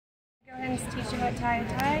Go ahead and teach you how to tie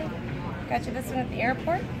a tie. Got you this one at the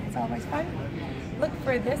airport. It's always fun. Look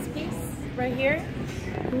for this piece right here,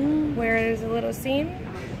 where there's a little seam,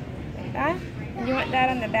 like that. And you want that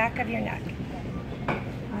on the back of your neck.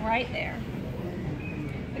 Right there.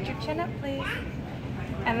 Put your chin up, please.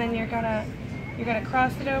 And then you're gonna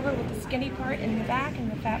cross it over with the skinny part in the back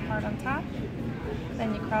and the fat part on top.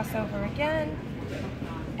 Then you cross over again,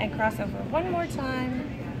 and cross over one more time,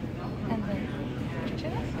 and then put your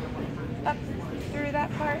chin up through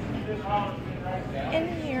that part,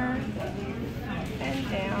 in here,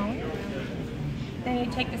 and down. Then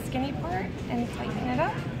you take the skinny part and tighten it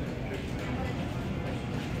up.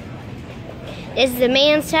 This is the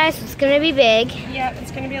man's tie, so it's going to be big. Yep,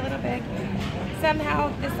 it's going to be a little big.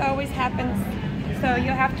 Somehow this always happens, so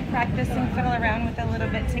you'll have to practice and fiddle around with it a little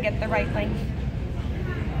bit to get the right length.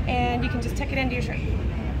 And you can just tuck it into your shirt.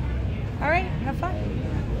 All right, have fun.